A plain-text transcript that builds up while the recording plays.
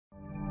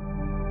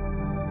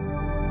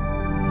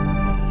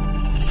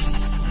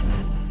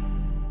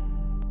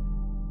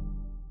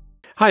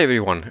Hi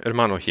everyone,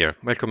 Hermano here.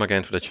 Welcome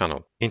again to the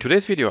channel. In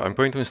today's video, I'm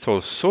going to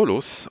install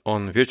Solus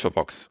on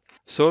VirtualBox.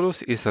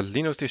 Solus is a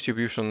Linux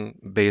distribution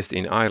based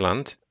in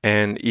Ireland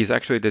and is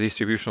actually the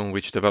distribution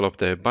which developed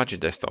the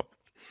budget desktop.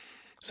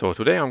 So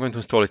today I'm going to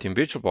install it in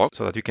VirtualBox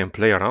so that you can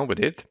play around with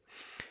it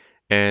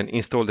and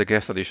install the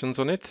guest additions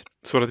on it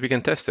so that we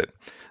can test it.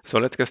 So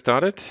let's get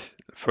started.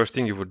 First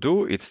thing you would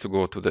do is to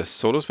go to the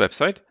Solus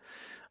website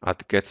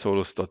at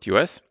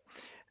getsolus.us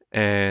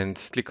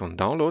and click on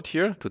download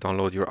here to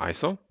download your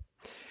ISO.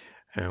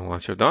 And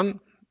once you're done,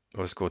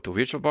 let's go to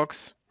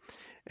VirtualBox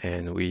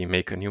and we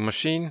make a new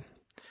machine.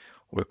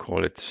 We'll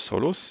call it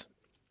Solus.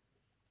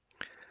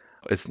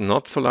 It's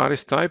not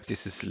Solaris type,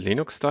 this is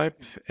Linux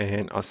type,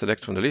 and I'll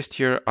select from the list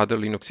here other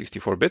Linux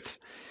 64 bits,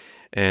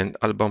 and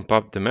I'll bump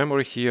up the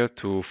memory here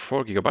to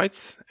 4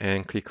 gigabytes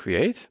and click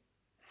create.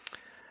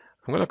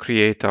 I'm going to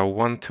create a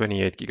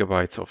 128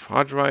 gigabytes of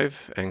hard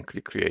drive and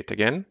click create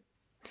again.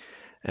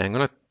 And I'm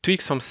going to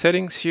tweak some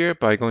settings here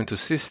by going to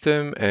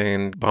system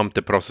and bump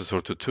the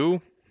processor to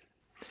 2.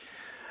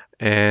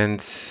 And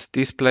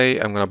display,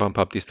 I'm going to bump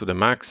up this to the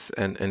max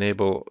and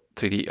enable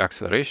 3D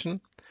acceleration.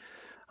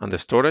 Under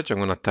storage, I'm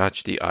going to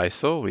attach the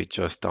ISO we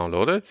just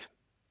downloaded.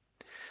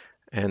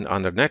 And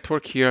under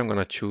network here, I'm going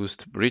to choose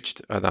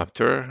bridged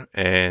adapter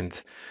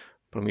and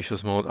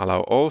promiscuous mode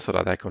allow all so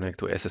that I connect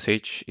to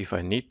SSH if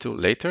I need to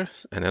later.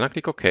 And then I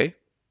click OK.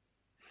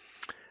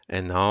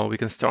 And now we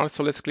can start.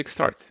 So let's click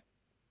start.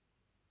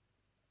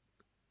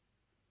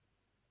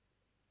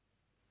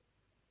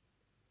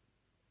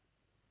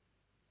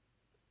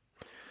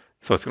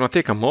 So it's going to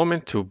take a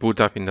moment to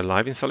boot up in the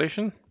live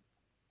installation.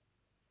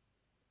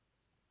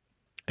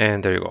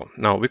 And there you go.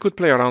 Now we could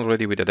play around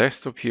already with the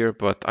desktop here,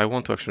 but I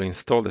want to actually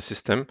install the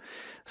system.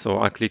 So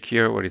I'll click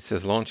here where it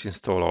says launch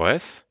install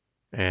OS,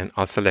 and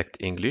I'll select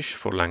English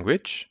for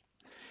language.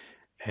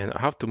 And I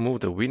have to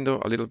move the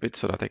window a little bit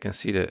so that I can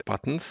see the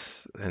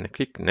buttons, and I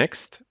click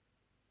next.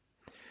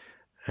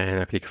 And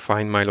I click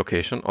find my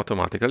location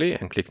automatically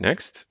and click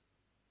next.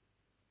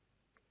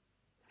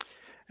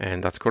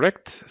 And that's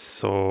correct.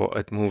 So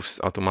it moves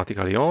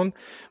automatically on.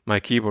 My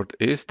keyboard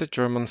is the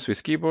German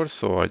Swiss keyboard,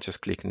 so I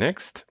just click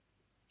next.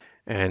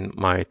 And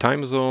my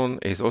time zone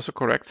is also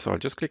correct, so I'll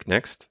just click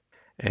next.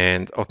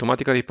 And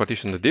automatically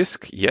partition the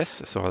disk,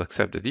 yes, so I'll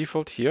accept the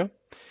default here.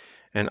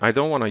 And I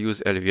don't want to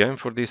use LVM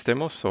for this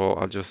demo, so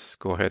I'll just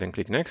go ahead and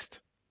click next.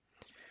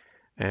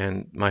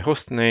 And my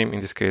host name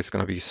in this case is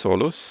going to be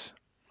Solus.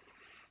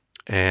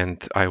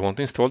 And I want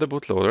to install the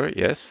bootloader,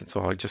 yes, so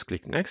I'll just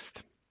click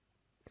next.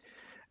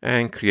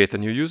 And create a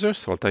new user,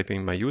 so I'll type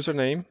in my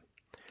username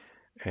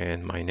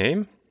and my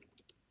name.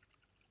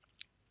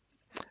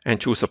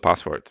 And choose a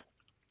password.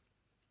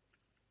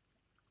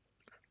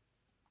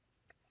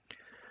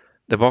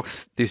 The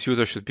box this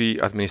user should be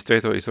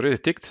administrator is already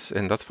ticked,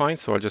 and that's fine,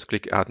 so I'll just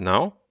click add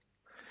now.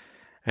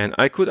 And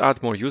I could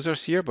add more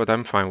users here, but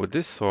I'm fine with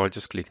this, so I'll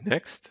just click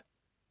next.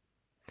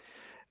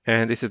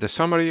 And this is the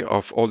summary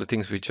of all the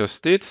things we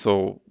just did.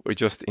 So we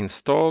just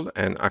install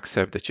and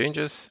accept the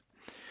changes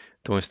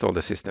to install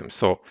the system.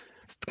 So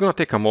it's going to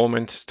take a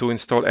moment to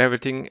install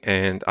everything,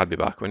 and I'll be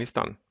back when it's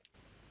done.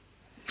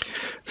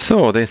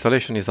 So the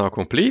installation is now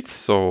complete,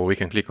 so we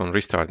can click on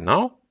restart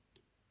now.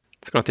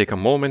 It's going to take a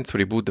moment to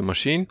reboot the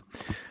machine,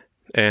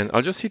 and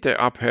I'll just hit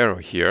the up arrow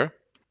here.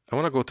 I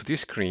want to go to this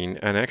screen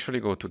and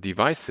actually go to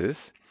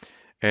devices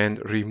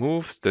and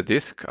remove the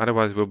disk,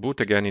 otherwise we'll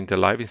boot again in the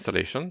live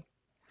installation.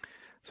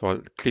 So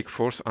I'll click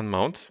force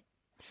unmount,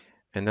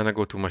 and then I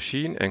go to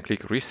machine and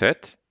click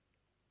reset.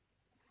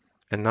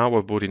 And now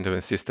we'll boot into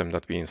the system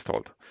that we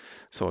installed.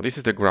 So this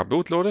is the grab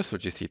bootloader, so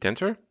just hit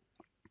enter.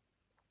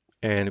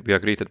 And we are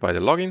greeted by the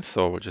login,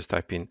 so we'll just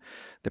type in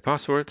the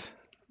password.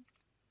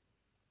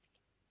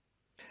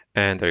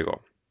 And there you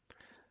go.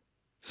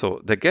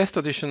 So the guest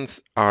additions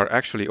are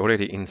actually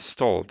already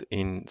installed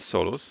in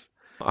Solus.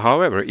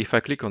 However, if I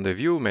click on the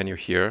view menu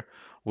here,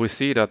 we'll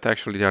see that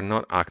actually they are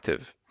not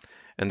active.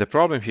 And the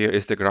problem here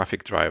is the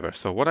graphic driver.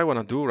 So what I want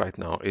to do right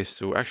now is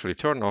to actually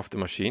turn off the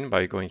machine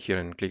by going here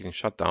and clicking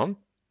shutdown.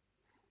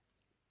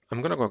 I'm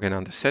going to go again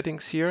under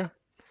settings here.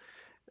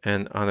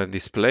 And under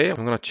display,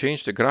 I'm going to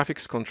change the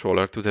graphics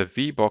controller to the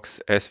VBox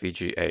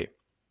SVGA.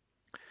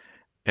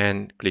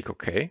 And click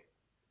OK.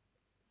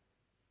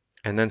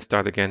 And then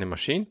start again the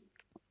machine.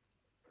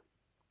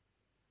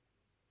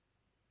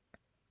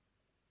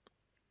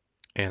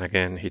 And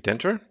again, hit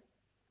enter.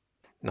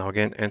 Now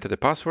again, enter the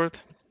password.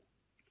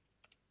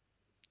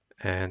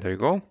 And there you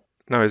go.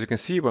 Now, as you can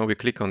see, when we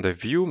click on the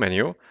view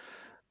menu,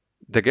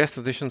 the guest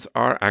additions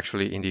are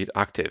actually indeed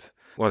active.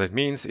 What it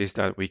means is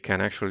that we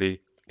can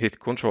actually hit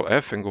Ctrl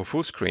F and go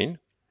full screen.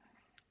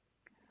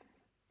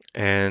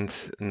 And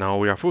now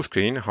we are full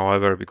screen.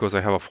 However, because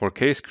I have a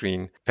 4K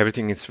screen,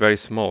 everything is very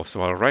small.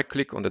 So I'll right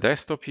click on the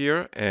desktop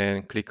here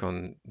and click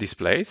on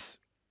displays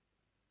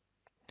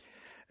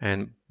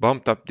and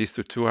bump up this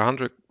to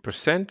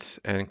 200%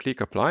 and click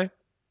apply.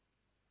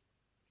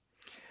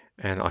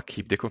 And I'll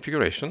keep the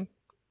configuration.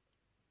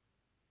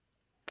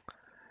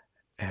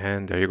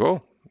 And there you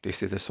go.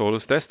 This is the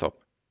Solus desktop.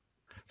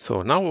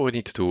 So now what we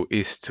need to do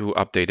is to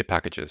update the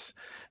packages.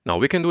 Now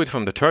we can do it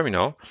from the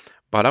terminal,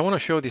 but I want to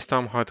show this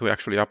time how to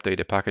actually update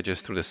the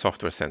packages through the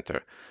Software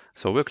Center.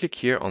 So we'll click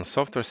here on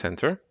Software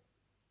Center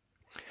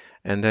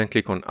and then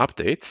click on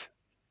Updates.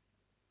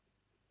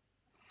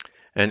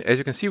 And as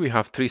you can see, we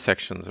have three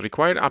sections: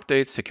 required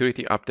updates,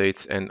 security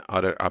updates, and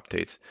other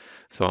updates.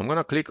 So I'm going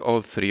to click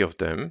all three of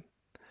them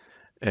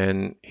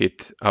and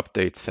hit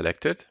Update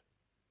Selected.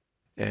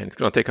 And it's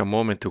going to take a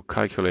moment to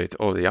calculate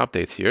all the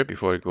updates here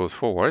before it goes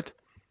forward.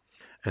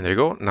 And there you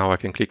go. Now I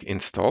can click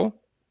Install,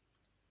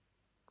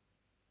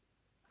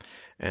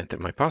 enter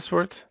my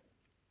password,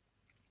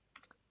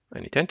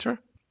 and hit Enter.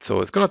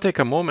 So it's going to take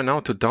a moment now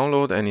to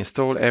download and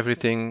install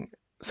everything.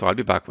 So I'll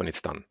be back when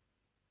it's done.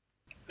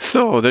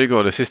 So there you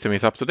go. The system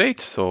is up to date.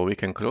 So we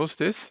can close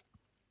this.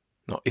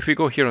 Now, if we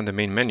go here on the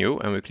main menu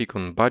and we click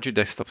on Budget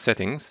Desktop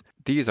Settings,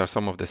 these are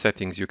some of the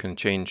settings you can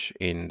change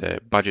in the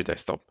Budget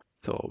Desktop.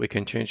 So we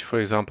can change, for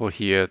example,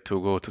 here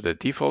to go to the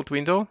default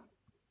window.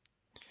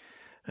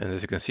 And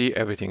as you can see,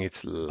 everything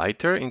is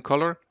lighter in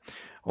color.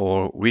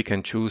 Or we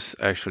can choose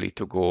actually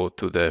to go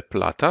to the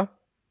Plata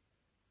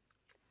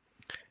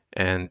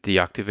and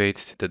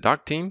deactivate the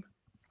dark theme.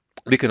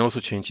 We can also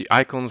change the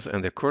icons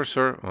and the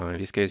cursor. In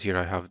this case here,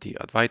 I have the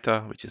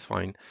Advaita, which is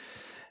fine.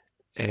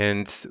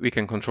 And we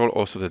can control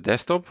also the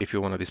desktop if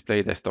you want to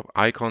display desktop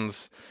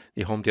icons,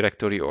 the home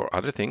directory, or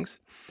other things.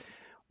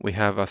 We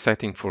have a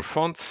setting for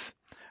fonts,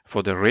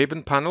 for the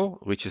ribbon panel,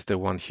 which is the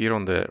one here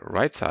on the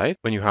right side,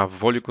 when you have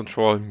volume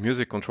control,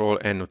 music control,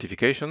 and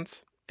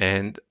notifications.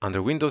 And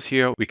under Windows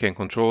here, we can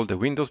control the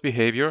Windows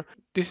behavior.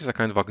 This is a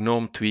kind of a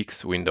GNOME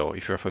tweaks window,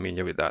 if you're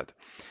familiar with that.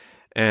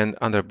 And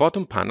under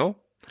bottom panel,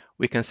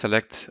 we can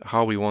select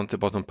how we want the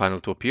bottom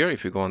panel to appear.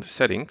 If you go under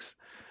settings,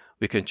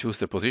 we can choose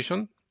the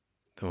position,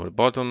 the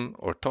bottom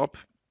or top,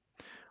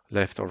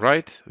 left or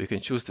right. We can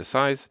choose the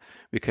size.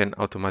 We can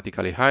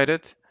automatically hide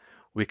it.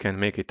 We can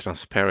make it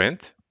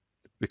transparent.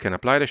 We can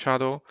apply the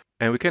shadow,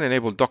 and we can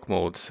enable dock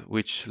mode,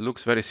 which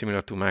looks very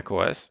similar to Mac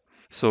OS.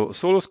 So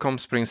Solus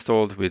comes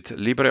pre-installed with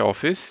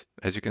LibreOffice,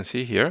 as you can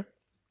see here,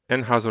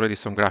 and has already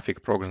some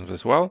graphic programs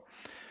as well.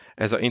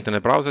 As an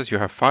internet browsers, you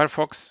have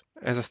Firefox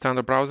as a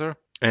standard browser.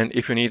 And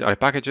if you need other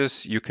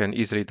packages, you can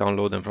easily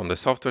download them from the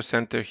Software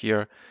Center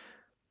here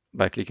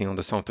by clicking on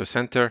the Software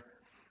Center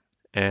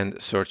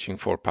and searching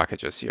for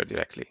packages here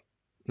directly.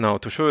 Now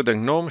to show you the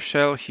GNOME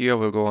shell here,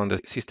 we'll go on the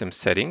System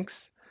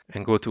Settings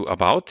and go to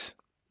About.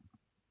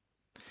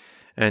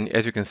 And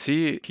as you can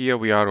see here,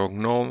 we are on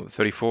GNOME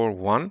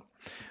 34.1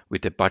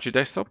 with the Budget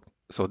Desktop.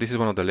 So this is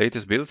one of the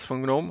latest builds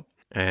from GNOME.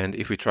 And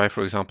if we try,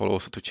 for example,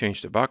 also to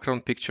change the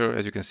background picture,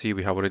 as you can see,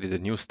 we have already the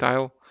new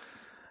style.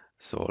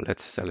 So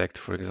let's select,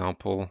 for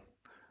example,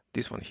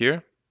 this one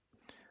here.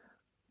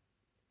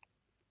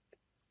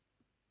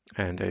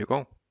 And there you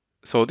go.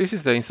 So this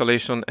is the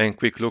installation and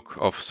quick look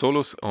of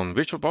Solus on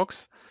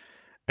VirtualBox.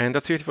 And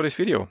that's it for this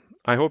video.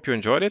 I hope you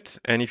enjoyed it.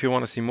 And if you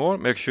want to see more,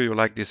 make sure you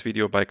like this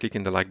video by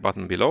clicking the like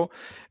button below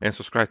and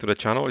subscribe to the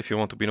channel if you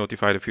want to be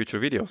notified of future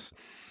videos.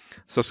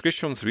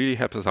 Subscriptions really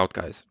helps us out,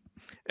 guys.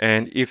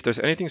 And if there's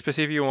anything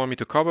specific you want me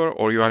to cover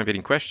or you have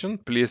any question,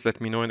 please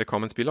let me know in the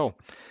comments below.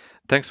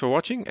 Thanks for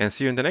watching and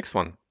see you in the next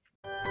one.